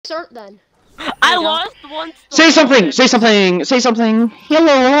start then? I lost once. Say something! Say something! Say something!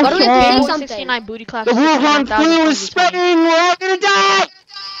 Hello! Why do we have to say something? 69 booty clap. The Wuhan flu is spreading! We're all gonna die!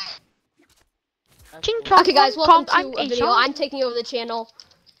 Okay, guys, welcome to a video. I'm taking over the channel.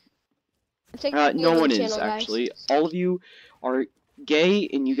 No one is, actually. All of you are gay,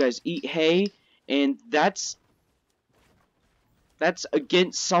 and you guys eat hay, and that's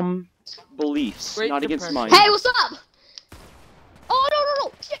against some beliefs, not against mine. Hey, what's up? Oh,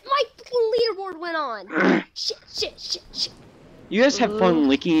 no. Shit, my fucking leaderboard went on. Shit. You guys have fun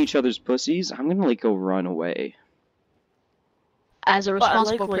licking each other's pussies. I'm gonna, go run away. As a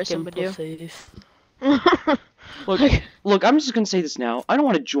responsible person would do. Look, I'm just gonna say this now. I don't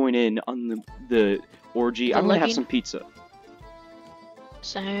want to join in on the orgy. I'm gonna have some pizza.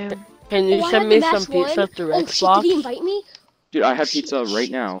 Same. Can you send me some pizza through Xbox? Shit, did he invite me? Dude, I have pizza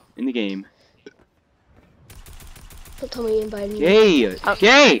right now in the game. Don't tell me he invited me.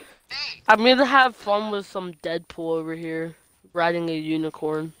 Gay! I'm gonna have fun with some Deadpool over here, riding a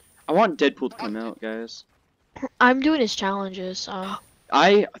unicorn. I want Deadpool to come out, guys. I'm doing his challenges.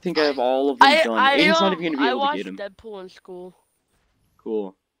 I think I have all of them done. Aiden's not even gonna be able to get him. I watched Deadpool in school.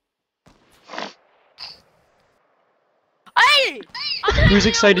 Cool. Hey! Who's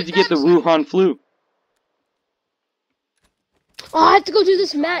excited to get the Wuhan flu? Oh, I have to go do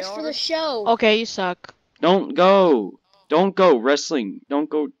this match for the show. Okay, you suck. Don't go. Don't go wrestling. Don't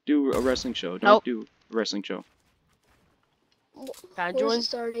go do a wrestling show. Don't do a wrestling show. Can I join? It's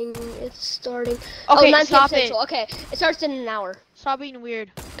starting. Okay, oh, 9 stop PM it. Central. Okay, it starts in an hour. Stop being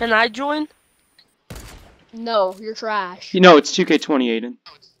weird. Can I join? No, you're trash. You know it's 2K20, Aiden.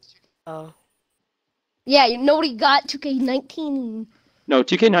 Oh. Yeah, nobody got 2K19. No,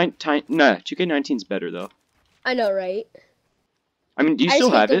 2K19. Nah, 2K19's better though. I know, right? I mean, do you still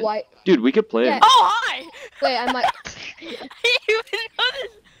have it? Dude, we could play it. Oh, hi! Wait, I might. I didn't even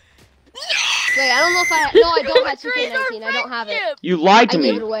notice. Wait, I don't know if I. No, I don't have 2K19. I don't have it. You lied to I me.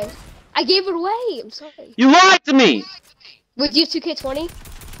 gave it away. I gave it away. I'm sorry. You lied to me. Would you 2K20?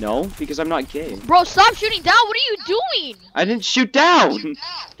 No, because I'm not gay. Bro, stop shooting down. What are you doing? I didn't shoot down.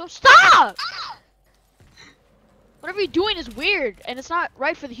 Don't stop. Whatever you're doing is weird, and it's not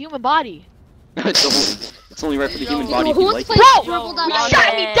right for the human body. It's only right for the human body. Who If wants you to like play it. You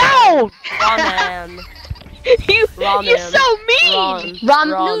shot me down. Ramen. You're so mean.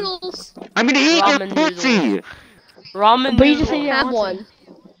 Ramen noodles. I'm gonna eat your Ramen pussy. Ramen But you just noodles. said you Have have one.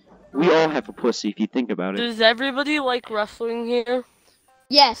 We all have a pussy if you think about it. Does everybody like wrestling here?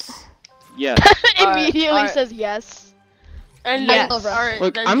 Yes. Yeah. Immediately Alright. says yes. And Yes.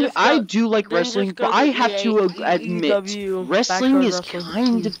 Look, I do like wrestling, but I have to admit, wrestling is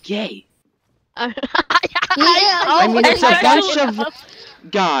kind of gay. Yeah. I mean, it's a bunch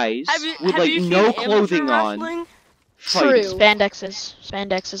of guys with have you no seen clothing amateur on. wrestling? Fighting. True.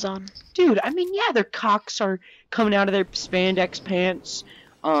 Spandex is on. Dude, I mean, yeah, their cocks are coming out of their spandex pants.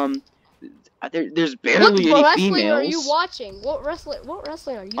 There's barely What any wrestling females. are you watching? What wrestling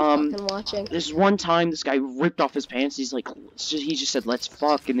are you fucking watching? This one time, this guy ripped off his pants. He's like, he just said, "Let's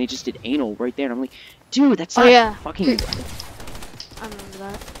fuck," and they just did anal right there. And I'm like, dude, that's not fucking. I remember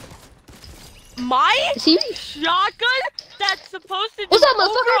that. My Is he? shotgun that's supposed to do What's up, over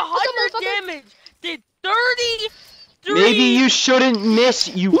motherfucker? What's up, 100 damage did 33. Maybe you shouldn't miss,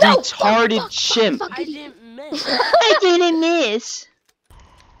 you retarded chimp. I didn't miss. I didn't miss.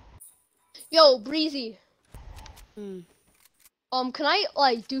 Yo, Breezy. Can I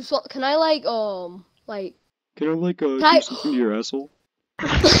like do so? Can I like like? Can I like do I- something to your asshole? No,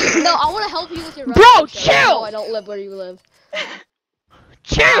 I want to help you with your. Bro, wrestling show. chill! No, I don't live where you live.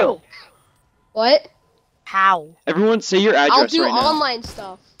 Chill. What? How? Everyone, say your I'll address do right now. online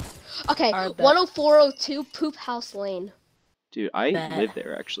stuff. Okay, Alright, bet. 10402 Poop House Lane. Dude, I Bet. live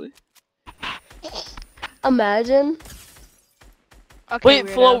there actually. Imagine. Okay, Wait,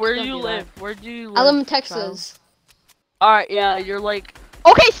 Flo, weirdo, where do don't you do live? Where do you live? I live in Texas. Alright, yeah, you're like.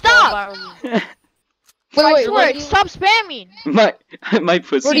 Okay, stop. 12 hours- Wait, Swear, where do you- stop spamming. my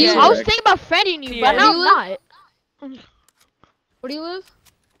pussy. Where do you is live? I was erect. thinking about friending you, Yeah. but now Where I'm do not. Where do you live?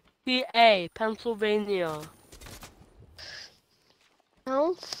 PA, Pennsylvania.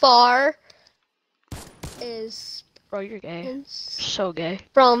 How far is Bro, you're gay. Prince So gay.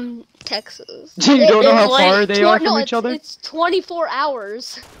 from Texas? You don't know how It's like far they are No, from each other? It's 24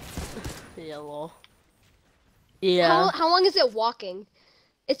 hours. Yeah, lol. Yeah. How long is it walking?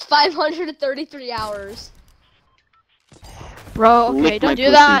 It's 533 hours. Bro, okay, Lick my don't do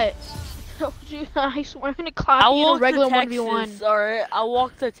pussy. that. Don't do that. I swear I'm gonna clap I'll you in a walk regular to 1v1. Texas, alright? I'll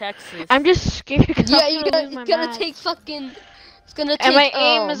walk to Texas. I'm just scared. 'cause Yeah, I'm you're gonna gonna, lose my it's gonna match. take fucking. It's gonna take. And my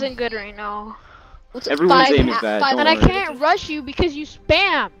aim isn't good right now. What's it, Everyone's five- aim is bad, five- And don't I worry. can't rush you because you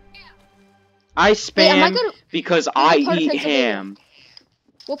spam. I spam gonna- because What I part of eat Pennsylvania? ham.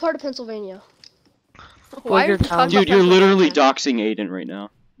 What part of Pennsylvania? Why are your you town. talking Dude, about you're literally Pennsylvania? doxing Aiden right now.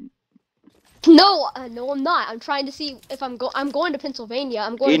 No, no, I'm not. I'm trying to see if I'm going to Pennsylvania.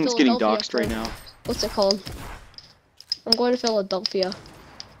 I'm going Aiden's to getting Philadelphia. doxed right now. What's it called? I'm going to Philadelphia.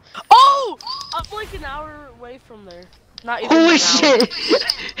 Oh! I'm like an hour away from there. Not even Holy an hour.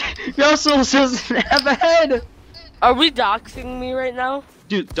 shit! Russell doesn't have a head! Are we doxing me right now?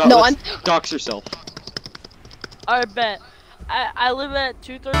 Dude, No, let's dox yourself. I bet. I live at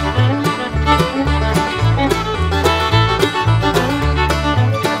 230.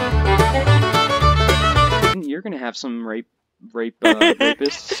 You're gonna have some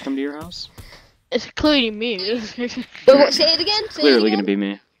rapists come to your house. It's including me. Wait, say it again. Say Clearly it gonna again. be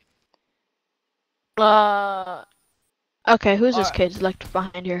me. Okay, who's this kid left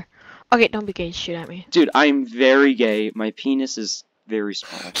behind here? Okay, don't be gay. Shoot at me. Dude, I'm very gay. My penis is very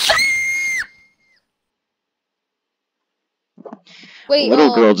small. Wait, A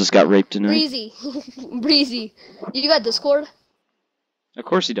little girl just got raped tonight. Breezy, Breezy, you got Discord? Of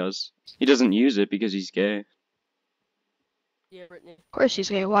course he does. He doesn't use it because he's gay. Yeah, Brittany. Of course he's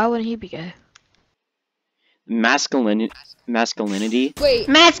gay. Why wouldn't he be gay? Masculinity. Wait.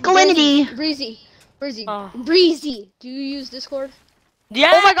 Masculinity. Breezy. Oh. Breezy. Do you use Discord?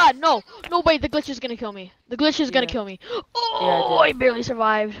 Yeah. Oh my god, no! No, wait, the glitch is gonna kill me. The glitch is gonna Yeah. kill me. Yeah, Oh, I I did. barely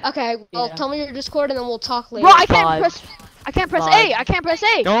survived. Okay, well, Yeah. tell me your Discord and then we'll talk later. Bro, I Five. can't press Five. A! I can't press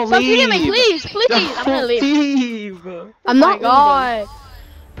A! Don't Stop shooting me, leave. please! Please! I'm gonna leave. leave. I'm not leaving. God.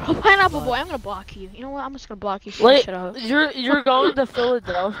 Bro, Pineapple Boy, I'm gonna block you. You know what? I'm just gonna block you. Wait, Shut up. you're going to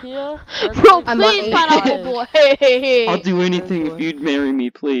Philadelphia? That's Bro, like I'm not please, leaving. Pineapple Boy. Hey. I'll do anything if you'd marry me,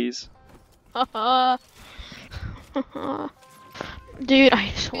 please. Dude, I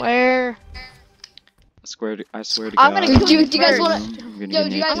swear. I swear to I'm God. gonna kill Do you you guys first. wanna? I'm gonna Yo, get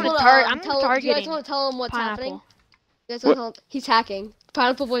do you guys naked. want I'm to targeting do you guys want to tell him what's happening? Pineapple. You guys want to tell him he's hacking.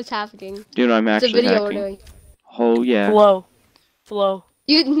 Pineapple Boy's hacking. Dude, I'm It's a actually video we're hacking. doing. Oh yeah. Flow.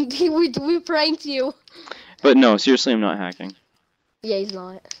 We pranked you. But no, seriously, I'm not hacking. Yeah, he's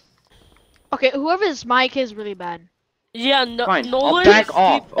not. Okay, whoever's mic is really bad. Yeah, no, Fine, I'll Nolan back keep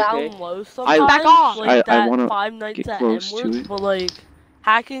off, down okay? low sometimes. Back off. Like I that wanna 5 Nights get at close to M-Words, it. but like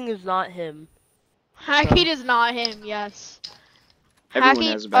hacking is not him. Hacking is not him, yes. Everyone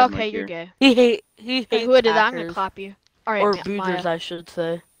Hacking, has a bad okay, mic you're here. gay. He hates Hey, who did that? I'm gonna hackers. clap you. Alright, Or Maya. boozers, I should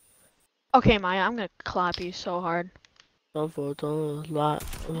say. Okay, Maya, I'm gonna clap you so hard. No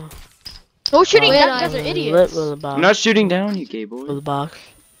shooting, Wait, you guys are idiots. I'm not shooting down, you gay boy. With the box.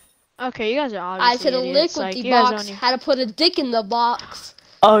 Okay, you guys are I obviously said a idiots. liquid Like, the you guys box. don't How to put a dick in the box.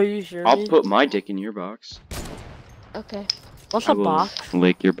 Oh, you sure? I'll put my dick in your box. Okay. What's I a will box?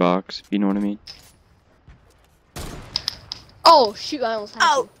 lick your box, if you know what I mean. Oh shoot! I almost had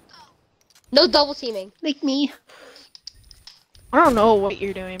Ow. you. No double teaming. Lick me. I don't know what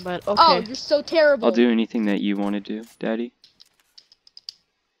you're doing, but okay. Oh, you're so terrible. I'll do anything that you want to do, Daddy.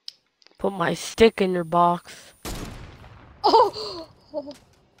 Put my stick in your box. Oh.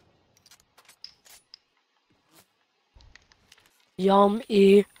 Yum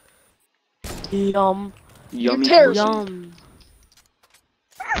e. Yum. Yummy terrible. pussy. Yum.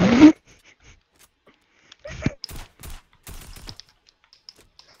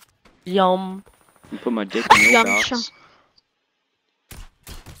 Yum. You put my dick in your Yum, box. chum.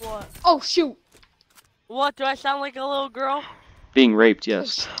 What? Oh shoot! What? Do I sound like a little girl? Being raped,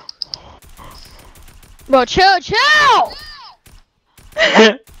 yes. Bro, chill!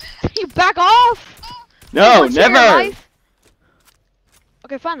 You back off! No, What's your never! life?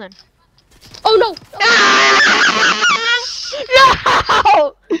 Okay, fine then. Oh no!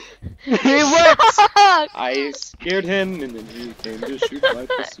 No! It works! Fuck! I scared him and then he came to shoot my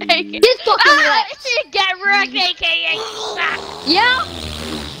pussy. Get fucking wrecked! Get wrecked, aka! Yeah.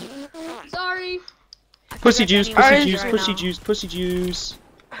 Sorry. Pussy juice, pussy Alright, juice, right pussy now. juice, pussy juice.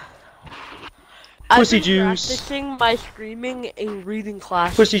 I've Pussy been juice. practicing my screaming in reading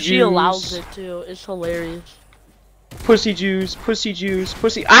class. Pussy She juice. allows it too. It's hilarious. Pussy juice, pussy juice,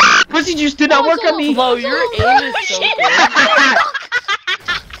 pussy. Ah! Pussy juice did not Oh, work it's on me! Whoa, your aim is so good.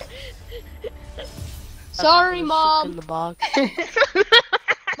 Sorry, In mom. the box.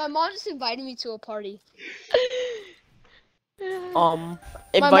 My mom just invited me to a party. Invite My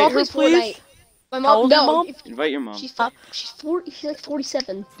mom her, plays please. Fortnite. My How mom. old's your No. mom? Invite your mom. She's 40. She's like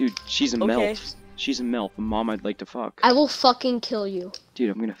 47. Dude, she's a Okay. MILF. She's a MILF, a mom I'd like to fuck. I will fucking kill you. Dude,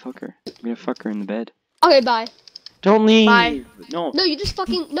 I'm gonna fuck her. I'm gonna fuck her in the bed. Okay, bye. Don't leave! Bye. No, No, you just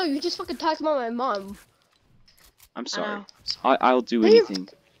fucking talked about my mom. I'm sorry. know. I'll do No, you- anything.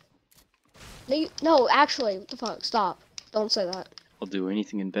 No, actually, what the fuck? Stop. Don't say that. I'll do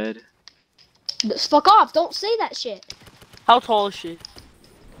anything in bed. Just fuck off! Don't say that shit. How tall is she?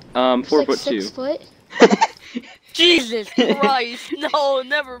 4 She's like foot 6 2. foot. Jesus Christ! No,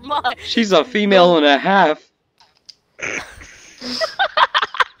 never mind. She's a female and a half.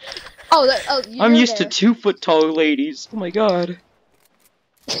 I'm used to 2 foot tall ladies. Oh my god.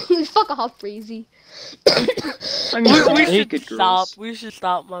 Fuck off, Breezy. I'm used to We naked should girls. stop. We should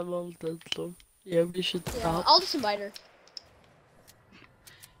stop. My mom's dead, so yeah, we should Yeah, stop. I'll just invite her.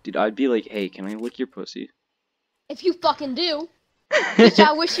 Dude, I'd be like, hey, can I lick your pussy? If you fucking do. Which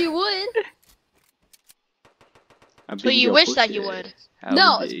I wish you would. So you wish that you would.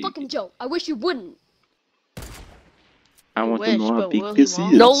 No, it's a fucking joke. I wish you wouldn't. I want to wish, know how but big will this he is.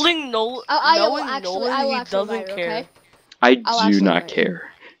 won't? Knowing, I will knowing, actually he invite doesn't her, care. okay? I I'll do actually not invite her.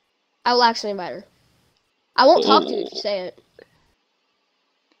 care. I will actually invite her. I won't talk to you if you say it.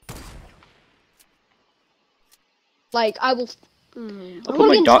 Like, I will... I'll I'm put gonna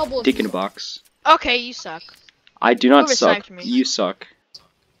my get in trouble if dick you in a say- box. Okay, you suck. I do not Who suck. respect me? You suck.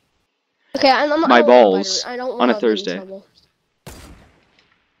 Okay, I don't My invite balls her. I don't on a wanna get in Thursday. trouble.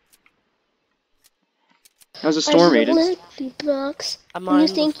 How's the storm, Aiden? Box. I'm You on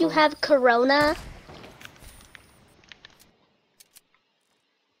think the you phone. have corona?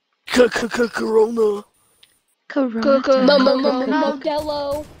 Corona.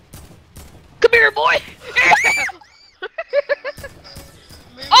 Modelo. Come here, boy!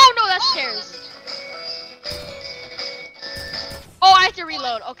 Oh no, that's stairs. Oh, I have to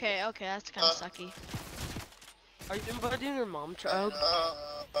reload. Okay, that's kind of sucky. Are you inviting your mom, child?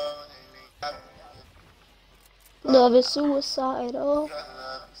 Love is suicidal.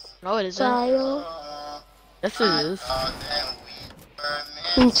 No, it isn't. Trial. Yes, it is.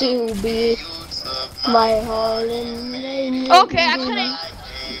 To be my heart and Okay, I couldn't.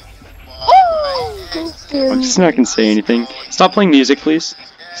 I'm just not gonna say anything. Stop playing music, please.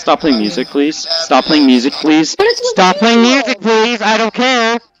 Stop playing music, please. Stop playing music, please. But it's with Stop playing Juice music, WRLD. please. I don't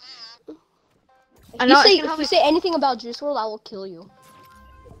care. I know, it's gonna If help you me- say anything about Juice WRLD, I will kill you.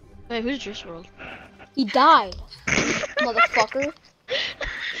 Wait, who's Juice WRLD? He died, motherfucker.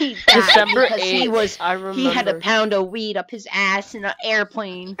 He died December because 8th, I remember. he had a pound of weed up his ass in an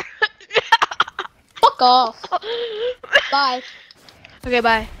airplane. Fuck off. Bye. Okay,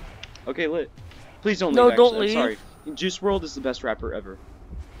 bye. Okay, lit. Please don't leave. No, actually. don't I'm leave. sorry. Juice WRLD is the best rapper ever.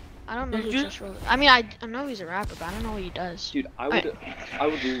 I don't know Did who you- Juice WRLD is. I mean, I know he's a rapper, but I don't know what he does. Dude, I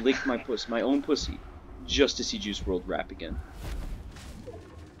would lick my own pussy, just to see Juice WRLD rap again.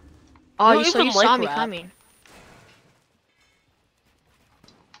 Oh, You you don't so you even saw like me rap. coming.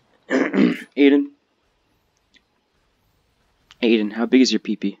 Aiden, how big is your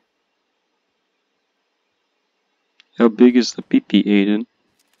pee-pee? How big is the pee-pee, Aiden?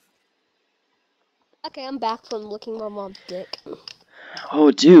 Okay, I'm back from licking my mom's dick.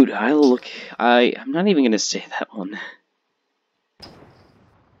 Oh, dude, I'm not even gonna say that one.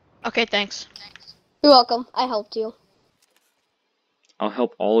 Okay, thanks. You're welcome. I helped you. I'll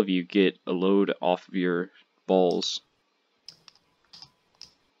help all of you get a load off of your balls.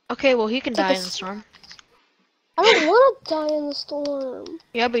 Okay, well, he can Take die a in the s- storm. I don't want to die in the storm.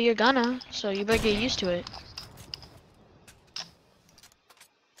 Yeah, but you're gonna, so you better get used to it.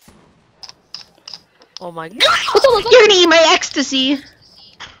 Oh my god. What's all those- You're gonna eat my ecstasy.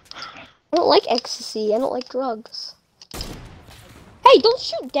 I don't like ecstasy. I don't like drugs. Hey, don't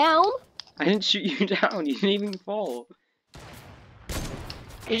shoot down. I didn't shoot you down, you didn't even fall.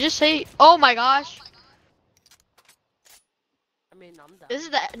 You just say, oh my gosh. I mean, I'm down. This is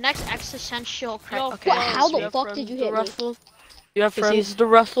the next existential Yo, okay. What, how you the have fuck friends did you to hit me? wrestle? You have Is friends he- to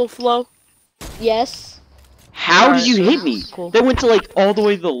wrestle, Flo? Yes. How Alright, did you so hit me? cool. That went to like all the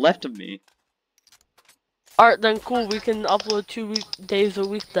way to the left of me. Alright, then cool. We can upload 2 days a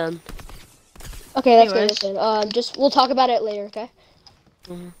week then. Okay, that's Anyways. good. That's good. We'll talk about it later, okay?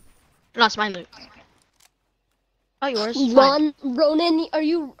 No, it's my loot. Oh, yours. Fine. Ronan, are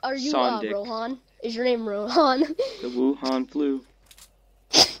you Sondic. Rohan? Is your name Rohan? The Wuhan flu.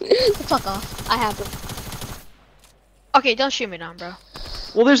 Fuck off. I have it. Okay, don't shoot me down, bro.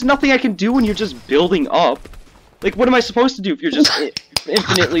 Well, there's nothing I can do when you're just building up. Like, what am I supposed to do if you're just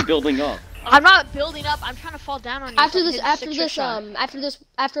infinitely building up? I'm not building up. I'm trying to fall down on you. After so I this, can hit a 6-trick shot.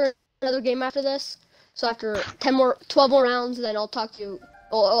 after another game after this. So after 12 more rounds, then I'll talk to you.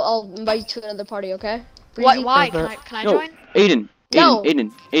 I'll invite you to another party, okay? What? Breezy? Why? Okay. Can I No, join? Aiden. No.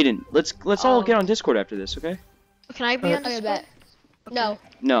 Aiden. Let's all Oh. get on Discord after this, okay? Can I be on Okay, this? bet. No,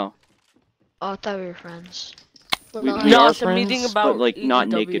 No. Oh, I thought we were friends. we're We, not. we No, are it's a meeting friends, about but like not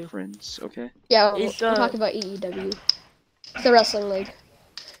EEW. naked friends, okay? Yeah, It's, we're talking about EEW. It's the wrestling league.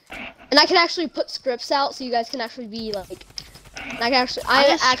 And I can actually put scripts out so you guys can actually be like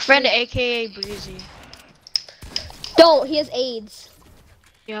I friend AKA Breezy. don't. He has AIDS.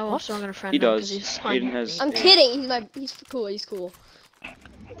 Yeah, well, so I'm gonna friend He him 'cause does. he's Aiden has. I'm kidding. He's cool. He's cool.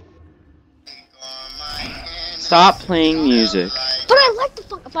 Stop playing music. But I like the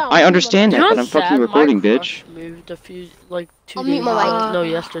fuck. I understand You that, know but what's I'm fucking sad? recording, My bitch. crush moved a few, like 2 I'll days mute my ago. mic. No,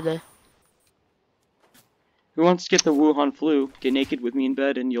 yesterday. Who wants to get the Wuhan flu? Get naked with me in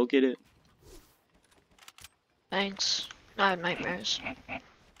bed and you'll get it. Thanks. I have nightmares.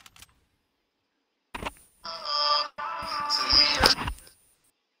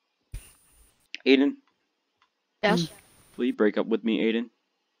 Aiden, Yes. will you break up with me, Aiden?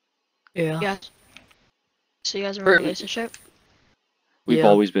 Yeah. Yes. So you guys are in a Perfect. relationship? We've Yeah.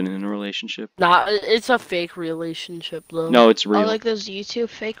 always been in a relationship. Nah, it's a fake relationship though. No, it's real. Oh, like those YouTube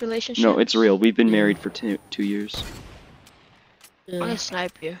fake relationships? No, it's real. We've been Yeah. married for 2 years. I'm Yeah. gonna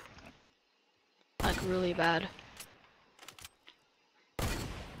snipe you. Like, really bad.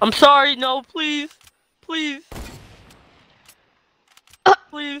 I'm sorry. No, please, please,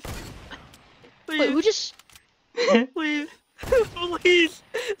 please, please, Wait, who just... please, please,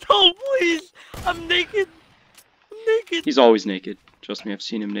 no, please. I'm naked. I'm naked. He's always naked. Trust me, I've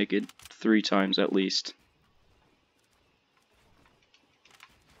seen him naked 3 times at least.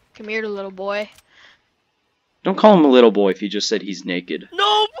 Come here, little boy. Don't call him a little boy if he just said he's naked.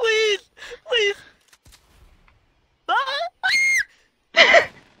 No, please, please.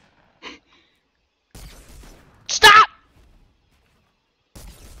 Stop!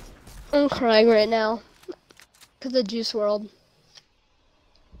 I'm crying right now. Cause of Juice World.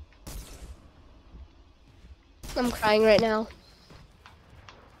 I'm crying right now.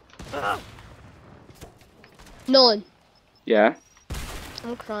 Nolan, Yeah?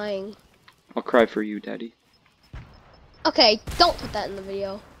 I'm crying. I'll cry for you, Daddy. Okay, don't put that in the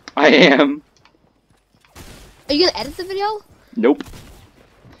video. I am. Are you gonna edit the video? Nope.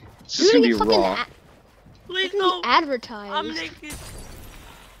 It's just You're gonna be gonna get fucking raw. Please You're no. gonna be advertised. I'm naked.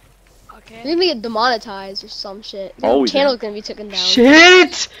 Okay. You're gonna get demonetized or some shit. Your Always channel's gonna be taken down.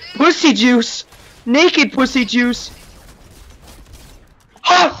 Shit! Pussy juice! Naked pussy juice!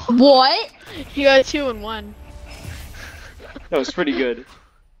 Ha! What? You got 2 and 1. That was pretty good.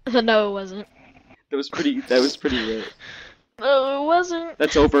 No, it wasn't. That was pretty lit. No, it wasn't.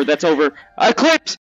 That's over, that's over. I clipped!